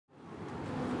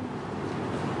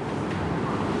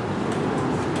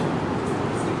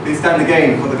Please stand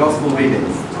again for the Gospel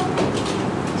readings.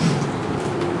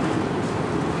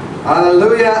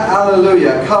 Alleluia,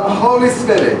 alleluia. Come, Holy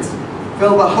Spirit,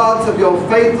 fill the hearts of your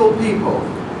faithful people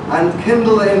and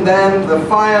kindle in them the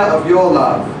fire of your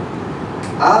love.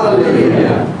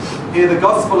 Alleluia. Hear the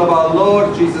Gospel of our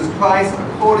Lord Jesus Christ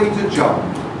according to John.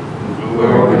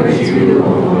 Glory to you, O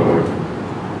Lord.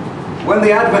 When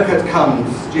the Advocate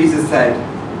comes, Jesus said,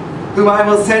 whom I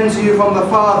will send to you from the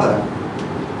Father,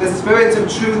 the Spirit of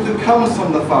truth who comes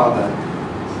from the Father,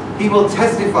 he will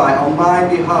testify on my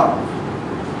behalf.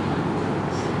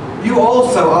 You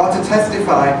also are to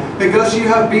testify, because you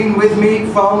have been with me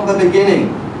from the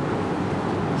beginning.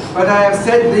 But I have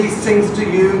said these things to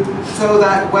you, so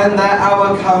that when their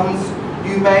hour comes,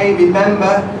 you may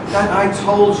remember that I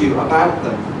told you about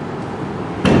them.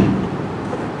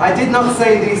 I did not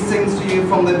say these things to you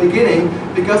from the beginning,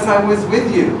 because I was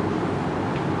with you.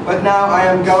 But now I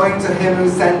am going to him who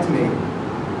sent me.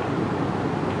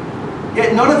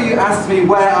 Yet none of you asked me,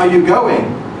 where are you going?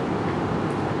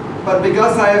 But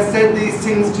because I have said these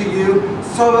things to you,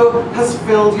 sorrow has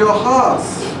filled your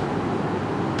hearts.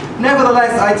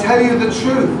 Nevertheless, I tell you the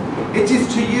truth. It is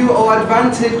to your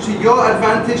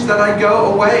advantage that I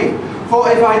go away. For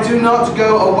if I do not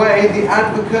go away, the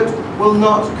Advocate will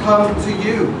not come to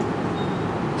you.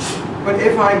 But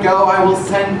if I go, I will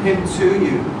send him to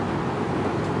you.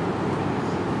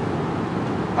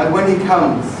 And when he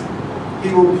comes, he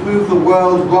will prove the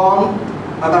world wrong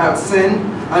about sin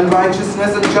and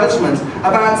righteousness and judgment.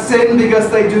 About sin, because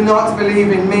they do not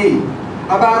believe in me.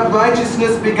 About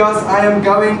righteousness, because I am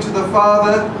going to the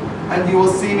Father, and you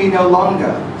will see me no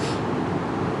longer.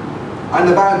 And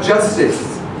about justice,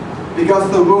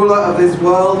 because the ruler of this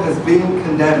world has been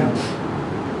condemned.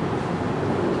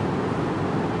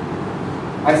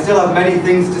 I still have many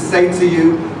things to say to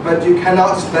you, but you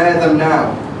cannot bear them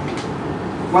now.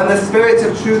 When the Spirit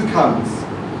of truth comes,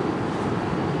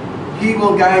 he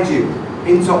will guide you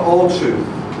into all truth.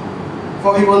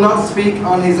 For he will not speak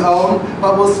on his own,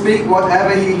 but will speak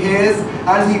whatever he hears,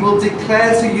 and he will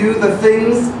declare to you the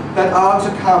things that are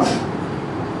to come.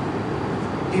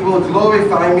 He will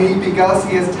glorify me, because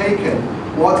he has taken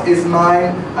what is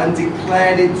mine and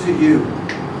declared it to you.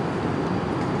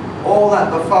 All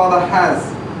that the Father has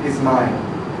is mine.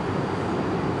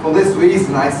 For this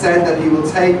reason I said that he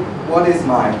will take what is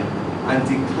mine and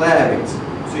declare it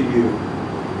to you.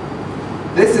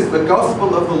 This is the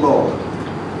gospel of the Lord.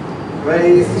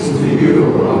 Praise to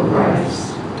you, O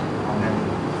Christ. Amen.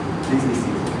 Please be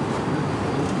seated.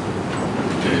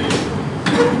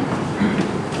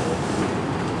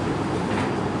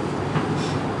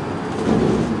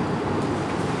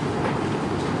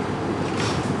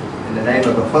 In the name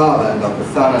of the Father, and of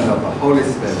the Son, and of the Holy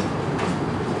Spirit.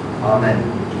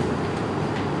 Amen.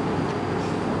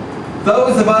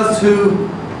 Those of us who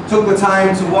took the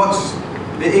time to watch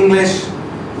the English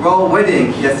royal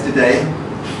wedding yesterday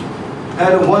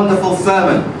heard a wonderful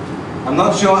sermon. I'm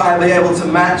not sure I'll be able to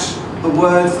match the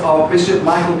words of Bishop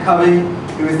Michael Curry,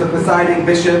 who is the presiding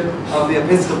bishop of the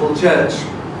Episcopal Church.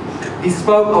 He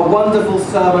spoke a wonderful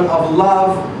sermon of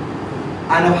love,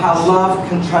 and of how love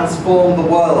can transform the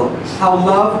world. How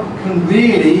love can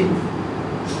really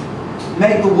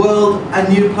make the world a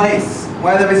new place,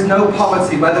 where there is no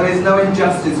poverty, where there is no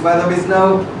injustice, where there is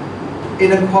no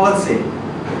inequality.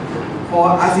 For,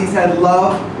 as he said,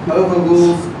 love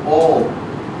overrules all.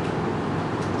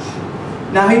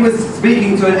 Now, he was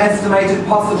speaking to an estimated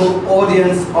possible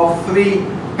audience of 3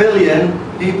 billion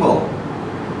people.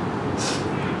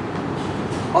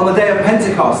 On the day of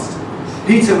Pentecost,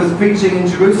 Peter was preaching in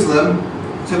Jerusalem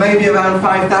to maybe around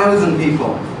 5,000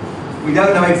 people. We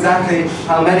don't know exactly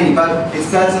how many, but it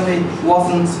certainly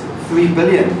wasn't 3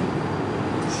 billion.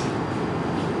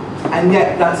 And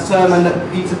yet that sermon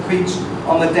that Peter preached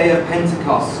on the day of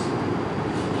Pentecost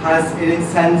has, in its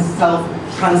sense,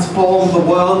 transformed the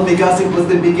world, because it was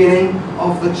the beginning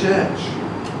of the church.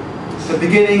 The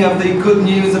beginning of the good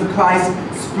news of Christ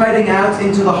spreading out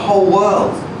into the whole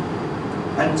world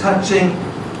and touching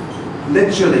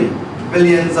literally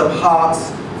billions of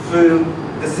hearts through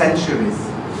the centuries.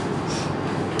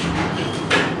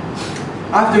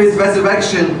 After his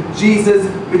resurrection, Jesus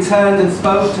returned and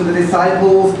spoke to the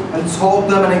disciples and taught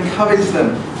them and encouraged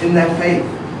them in their faith.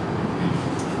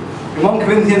 In 1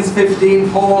 Corinthians 15,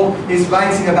 Paul is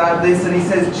writing about this, and he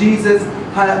says Jesus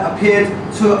had appeared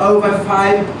to over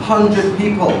 500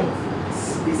 people.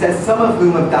 He says some of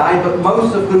whom have died, but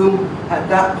most of whom at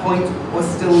that point were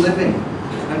still living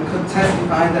and could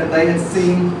testify that they had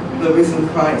seen the risen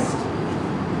Christ.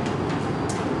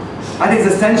 At his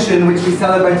ascension, which we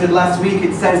celebrated last week,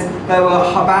 it says there were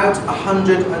about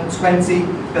 120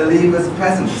 believers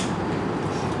present.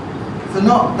 So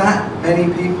not that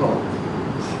many people.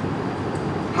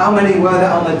 How many were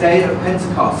there on the day of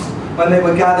Pentecost when they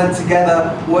were gathered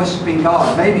together worshipping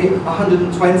God? Maybe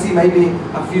 120, maybe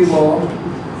a few more.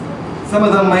 Some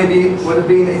of them maybe would have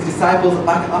been his disciples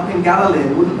back up in Galilee.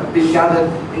 They wouldn't have been gathered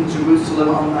in Jerusalem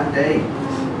on that day.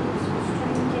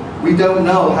 We don't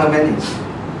know how many.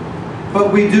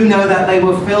 But we do know that they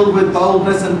were filled with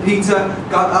boldness, and Peter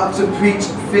got up to preach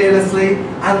fearlessly,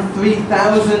 and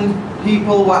 3,000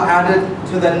 people were added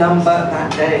to the number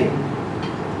that day.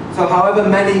 So however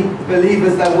many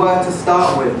believers there were to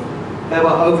start with, there were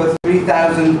over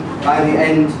 3,000 by the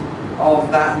end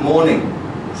of that morning.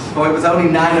 So it was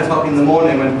only 9 o'clock in the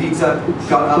morning when Peter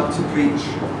got up to preach.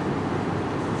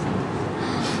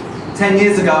 10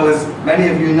 years ago, as many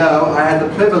of you know, I had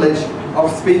the privilege of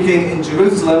speaking in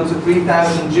Jerusalem to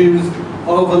 3,000 Jews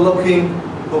overlooking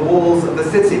the walls of the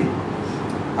city.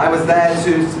 I was there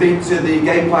to speak to the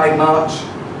Gay Pride March,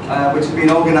 which had been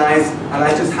organised, and I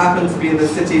just happened to be in the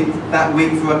city that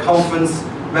week for a conference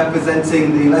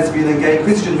representing the lesbian and gay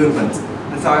Christian movement.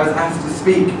 And so I was asked to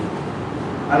speak.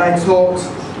 And I talked,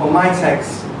 well, my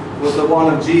text was the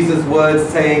one of Jesus' words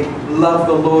saying, "Love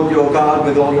the Lord your God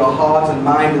with all your heart and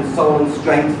mind and soul and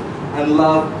strength, and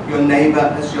love your neighbour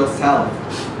as yourself."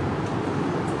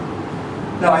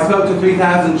 Now, I spoke to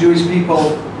 3,000 Jewish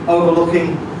people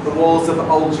overlooking the walls of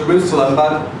Old Jerusalem,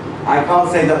 but I can't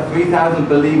say that 3,000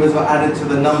 believers were added to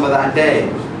the number that day.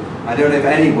 I don't know if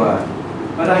any were.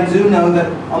 But I do know that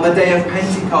on the day of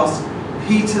Pentecost,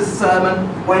 Peter's sermon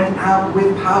went out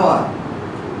with power.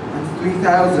 And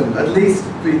 3,000, at least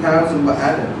 3,000 were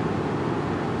added.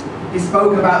 He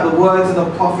spoke about the words of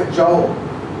the prophet Joel,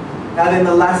 that in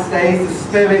the last days the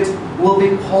Spirit will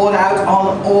be poured out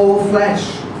on all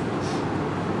flesh.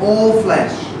 All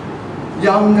flesh.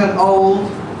 Young and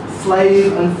old,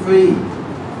 slave and free.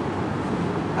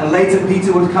 And later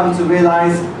Peter would come to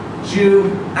realize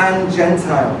Jew and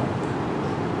Gentile.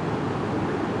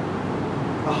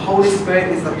 The Holy Spirit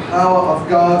is the power of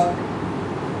God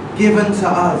given to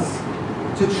us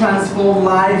to transform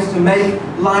lives, to make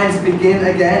lives begin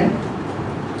again.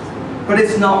 But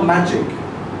it's not magic.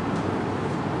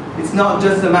 It's not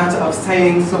just a matter of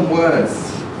saying some words.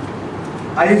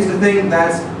 I used to think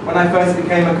that when I first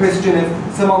became a Christian,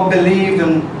 if someone believed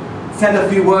and said a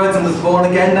few words and was born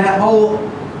again, their whole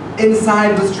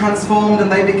inside was transformed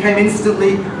and they became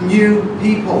instantly new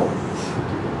people.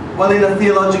 Well, in a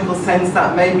theological sense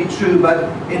that may be true, but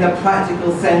in a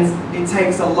practical sense it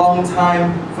takes a long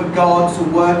time for God to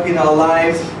work in our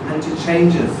lives and to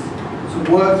change us,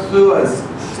 to work through us,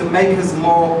 to make us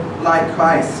more like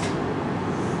Christ.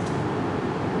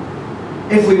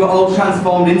 If we were all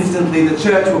transformed instantly, the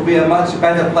church would be a much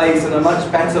better place and a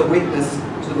much better witness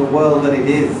to the world than it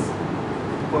is.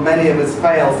 For many of us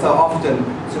fail so often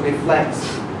to reflect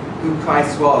who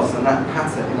Christ was and that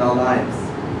pattern in our lives.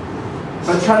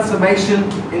 But transformation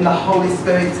in the Holy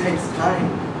Spirit takes time.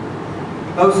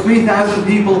 Those 3,000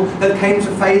 people that came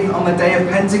to faith on the day of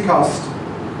Pentecost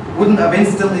wouldn't have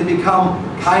instantly become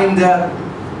kinder,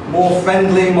 more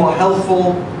friendly, more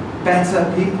helpful,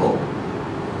 better people.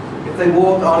 If they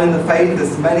walked on in the faith,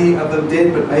 as many of them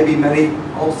did, but maybe many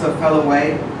also fell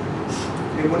away,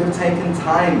 it would have taken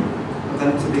time for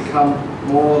them to become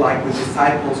more like the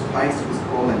disciples Christ was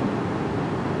calling.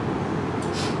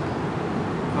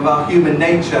 Of our human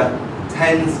nature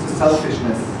tends to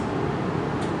selfishness.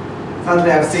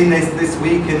 Sadly, I've seen this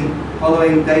week in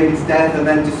following David's death, and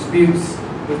then disputes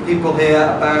with people here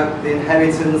about the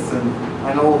inheritance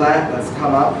and all that's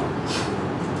come up.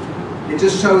 It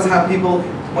just shows how people,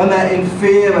 when they're in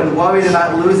fear and worried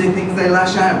about losing things, they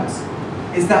lash out.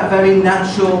 It's that very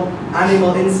natural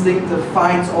animal instinct of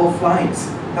fight or flight,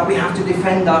 that we have to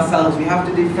defend ourselves, we have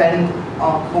to defend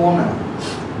our corner.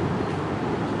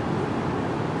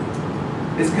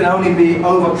 This can only be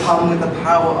overcome with the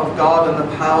power of God and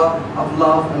the power of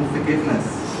love and forgiveness.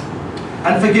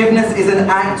 And forgiveness is an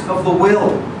act of the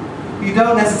will. You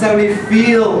don't necessarily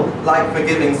feel like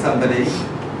forgiving somebody.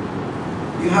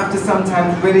 You have to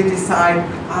sometimes really decide,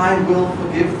 I will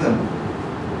forgive them.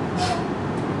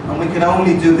 And we can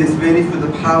only do this really through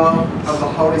the power of the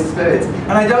Holy Spirit.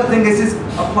 And I don't think this is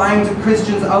applying to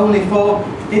Christians only, for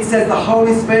it says the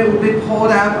Holy Spirit will be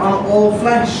poured out on all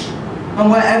flesh. And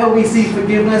wherever we see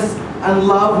forgiveness and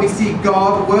love, we see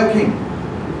God working.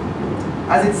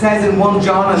 As it says in 1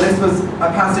 John, and this was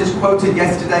a passage quoted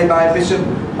yesterday by Bishop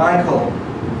Michael,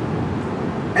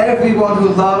 everyone who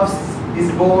loves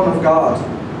is born of God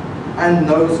and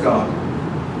knows God.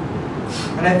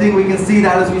 And I think we can see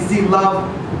that as we see love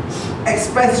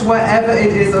expressed wherever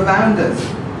it is around us,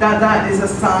 that is a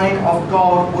sign of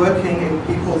God working in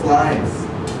people's lives.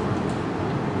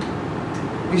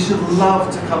 We should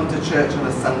love to come to church on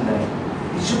a Sunday.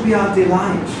 It should be our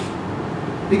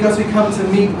delight, because we come to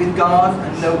meet with God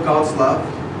and know God's love.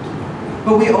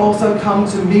 But we also come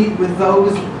to meet with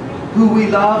those who we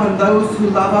love and those who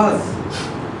love us.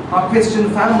 Our Christian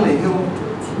family, who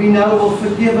we know will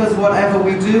forgive us whatever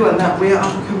we do, and that we are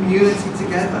a community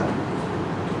together.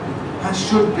 That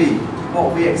should be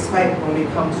what we expect when we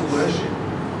come to worship.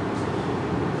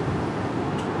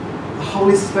 The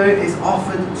Holy Spirit is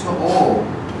offered to all.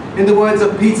 In the words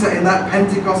of Peter in that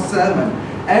Pentecost sermon,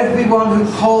 everyone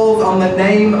who calls on the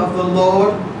name of the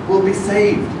Lord will be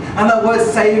saved. And that word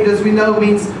saved, as we know,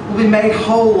 means will be made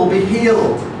whole, will be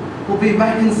healed, will be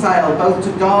reconciled both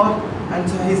to God and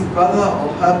to his brother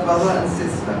or her brother and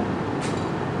sister.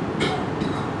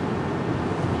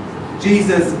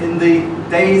 Jesus, in the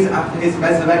days after his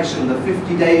resurrection, the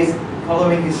 50 days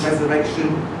following his resurrection,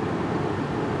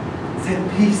 said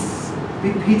peace.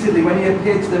 Repeatedly, when he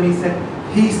appeared to them, he said,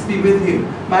 peace be with you,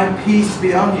 my peace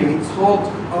be on you. He talked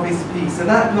of his peace. And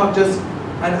that's not just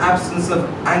an absence of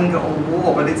anger or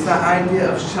war, but it's that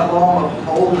idea of shalom, of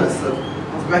wholeness,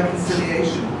 of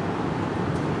reconciliation.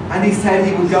 And he said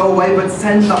he would go away but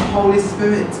send the Holy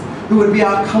Spirit, who would be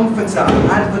our comforter,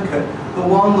 our advocate, the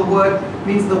one, the word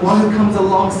means the one who comes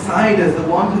alongside us, the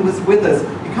one who is with us.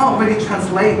 You can't really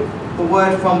translate the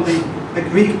word from the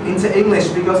Greek into English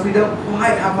because we don't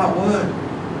quite have that word.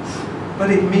 But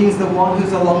it means the one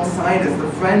who's alongside us, the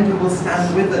friend who will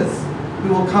stand with us,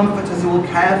 who will comfort us, who will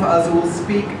care for us, who will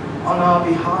speak on our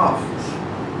behalf.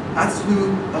 That's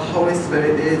who the Holy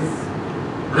Spirit is.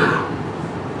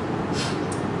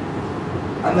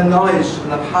 And the knowledge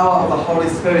and the power of the Holy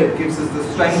Spirit gives us the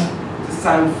strength to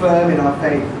stand firm in our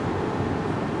faith.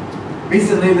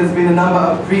 Recently there's been a number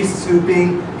of priests who've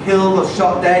been killed or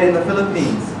shot dead in the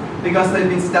Philippines because they've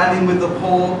been standing with the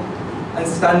poor and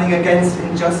standing against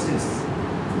injustice.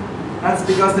 That's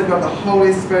because they've got the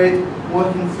Holy Spirit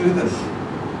working through them.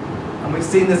 And we've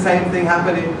seen the same thing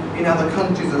happen in other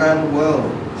countries around the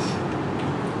world.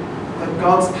 But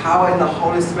God's power in the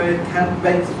Holy Spirit can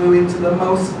break through into the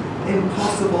most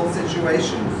impossible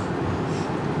situations.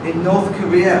 In North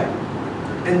Korea,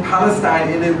 in Palestine,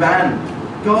 in Iran,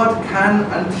 God can,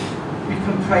 and we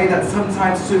can pray that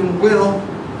sometime soon will,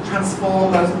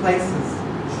 transform those places.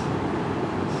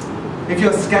 If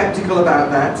you're skeptical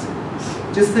about that,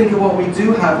 just think of what we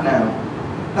do have now.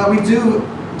 That we do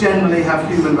generally have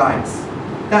human rights.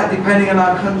 That depending on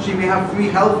our country, we have free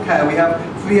healthcare, we have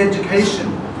free education.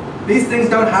 These things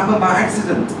don't happen by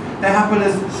accident. They happen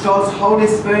as God's Holy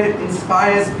Spirit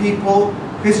inspires people,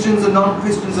 Christians and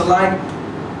non-Christians alike,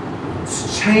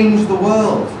 to change the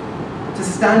world. To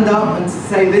stand up and to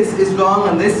say this is wrong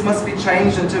and this must be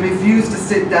changed, and to refuse to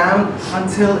sit down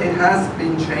until it has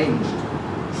been changed.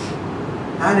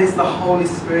 That is the Holy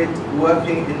Spirit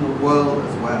working in the world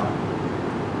as well.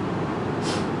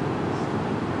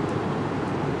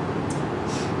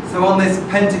 So on this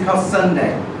Pentecost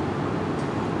Sunday,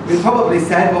 we probably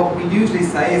said what we usually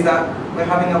say is that we're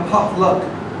having a potluck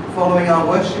following our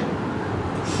worship.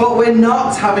 But we're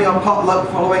not having a potluck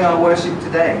following our worship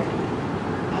today.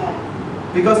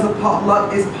 Because the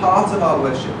potluck is part of our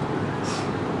worship.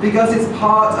 Because it's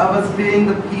part of us being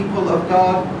the people of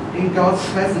God in God's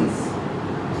presence.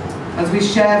 As we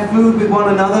share food with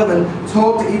one another and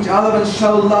talk to each other and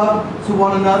show love to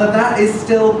one another, that is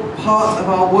still part of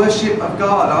our worship of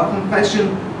God, our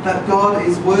confession that God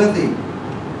is worthy.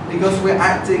 Because we're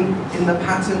acting in the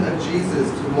pattern of Jesus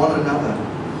to one another.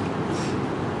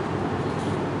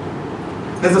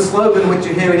 There's a slogan which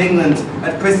you hear in England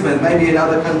at Christmas, maybe in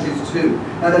other countries too,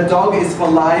 that a dog is for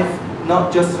life,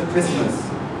 not just for Christmas.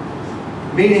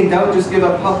 Meaning, don't just give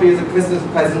a puppy as a Christmas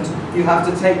present, you have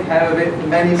to take care of it for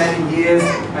many, many years,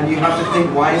 and you have to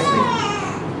think wisely.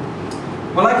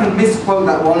 Well, I can misquote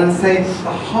that one and say,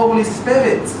 the Holy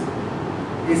Spirit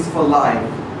is for life,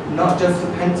 not just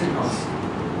for Pentecost.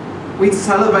 We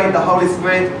celebrate the Holy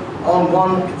Spirit on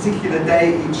one particular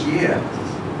day each year.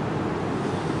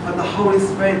 But the Holy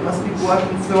Spirit must be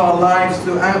working through our lives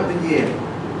throughout the year.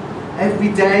 Every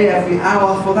day, every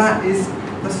hour, for that is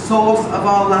the source of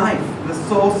our life, the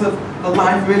source of the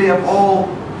life really of all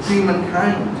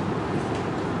humankind.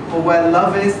 For where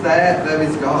love is, there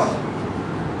is God.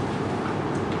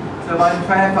 So my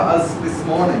prayer for us this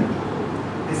morning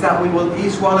is that we will,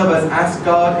 each one of us, ask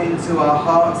God into our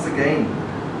hearts again.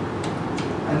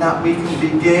 And that we can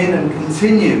begin and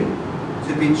continue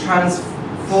to be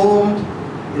transformed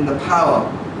in the power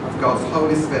of God's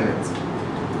Holy Spirit.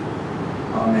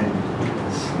 Amen.